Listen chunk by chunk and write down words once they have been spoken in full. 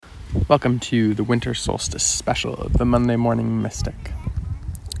Welcome to the winter solstice special of the Monday Morning Mystic.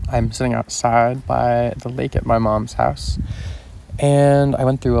 I'm sitting outside by the lake at my mom's house, and I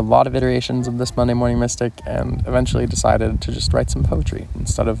went through a lot of iterations of this Monday Morning Mystic and eventually decided to just write some poetry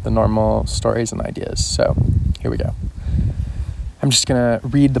instead of the normal stories and ideas. So here we go. I'm just gonna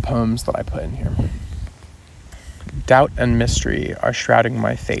read the poems that I put in here. Doubt and mystery are shrouding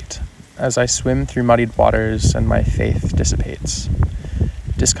my fate as I swim through muddied waters and my faith dissipates.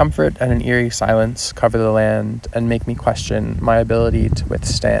 Discomfort and an eerie silence cover the land and make me question my ability to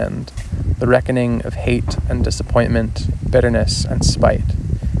withstand the reckoning of hate and disappointment, bitterness and spite.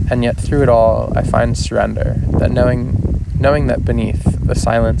 And yet through it all, I find surrender, that knowing that beneath the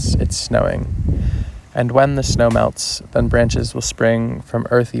silence it's snowing. And when the snow melts, then branches will spring from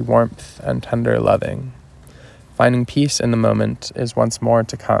earthy warmth and tender loving. Finding peace in the moment is once more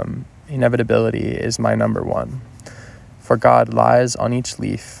to come. Inevitability is my number one. For God lies on each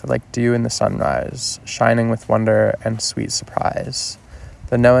leaf like dew in the sunrise, shining with wonder and sweet surprise.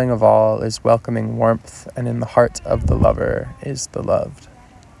 The knowing of all is welcoming warmth, and in the heart of the lover is the loved.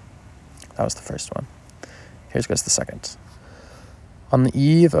 That was the first one. Here goes the second. On the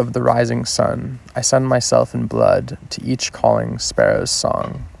eve of the rising sun, I send myself in blood to each calling sparrow's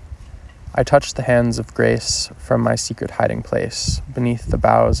song. I touch the hands of grace from my secret hiding place beneath the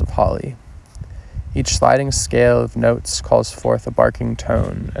boughs of holly. Each sliding scale of notes calls forth a barking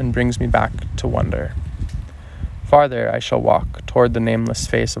tone and brings me back to wonder. Farther I shall walk toward the nameless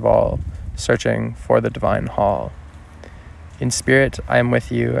face of all, searching for the divine hall. In spirit I am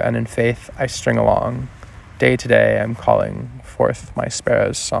with you, and in faith I string along. Day to day I'm calling forth my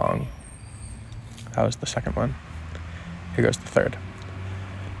sparrow's song. That was the second one. Here goes the third.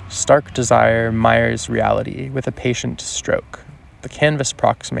 Stark desire mires reality with a patient stroke. The canvas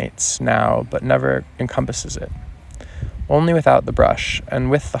proximates now, but never encompasses it. Only without the brush and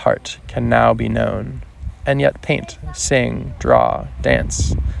with the heart can now be known. And yet paint, sing, draw,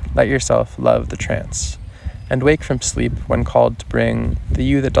 dance. Let yourself love the trance. And wake from sleep when called to bring the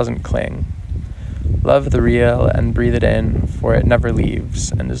you that doesn't cling. Love the real and breathe it in, for it never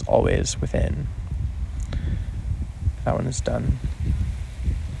leaves and is always within. That one is done.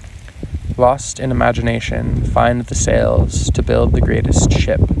 Lost in imagination, find the sails to build the greatest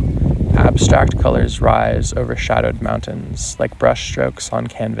ship. Abstract colors rise over shadowed mountains like brush strokes on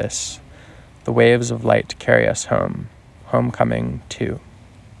canvas. The waves of light carry us home, homecoming too.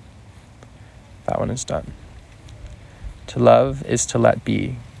 That one is done. To love is to let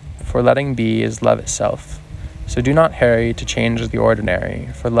be, for letting be is love itself. So do not hurry to change the ordinary,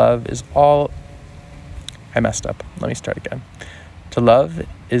 for love is all... I messed up. Let me start again. To love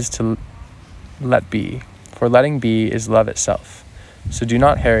is to let be, for letting be is love itself. So do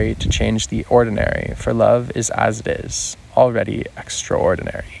not hurry to change the ordinary, for love is as it is, already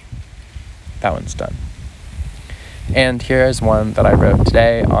extraordinary. That one's done. And here is one that I wrote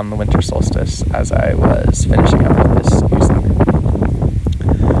today on the winter solstice as I was finishing up with this newsletter.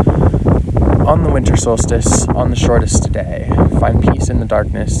 On the winter solstice, on the shortest day, find peace in the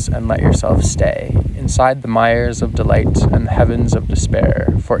darkness and let yourself stay inside the mires of delight and the heavens of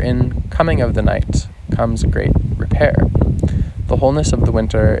despair, for in coming of the night comes a great repair. The wholeness of the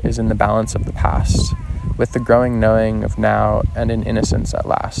winter is in the balance of the past, with the growing knowing of now and in innocence at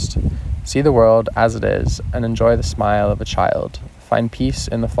last. See the world as it is and enjoy the smile of a child. Find peace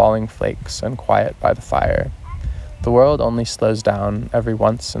in the falling flakes and quiet by the fire. The world only slows down every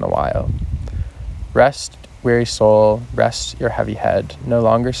once in a while. Rest, weary soul, rest your heavy head, no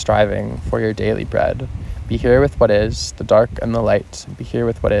longer striving for your daily bread. Be here with what is, the dark and the light. Be here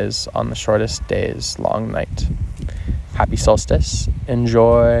with what is on the shortest day's long night. Happy solstice.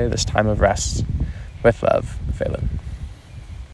 Enjoy this time of rest. With love, Phelan.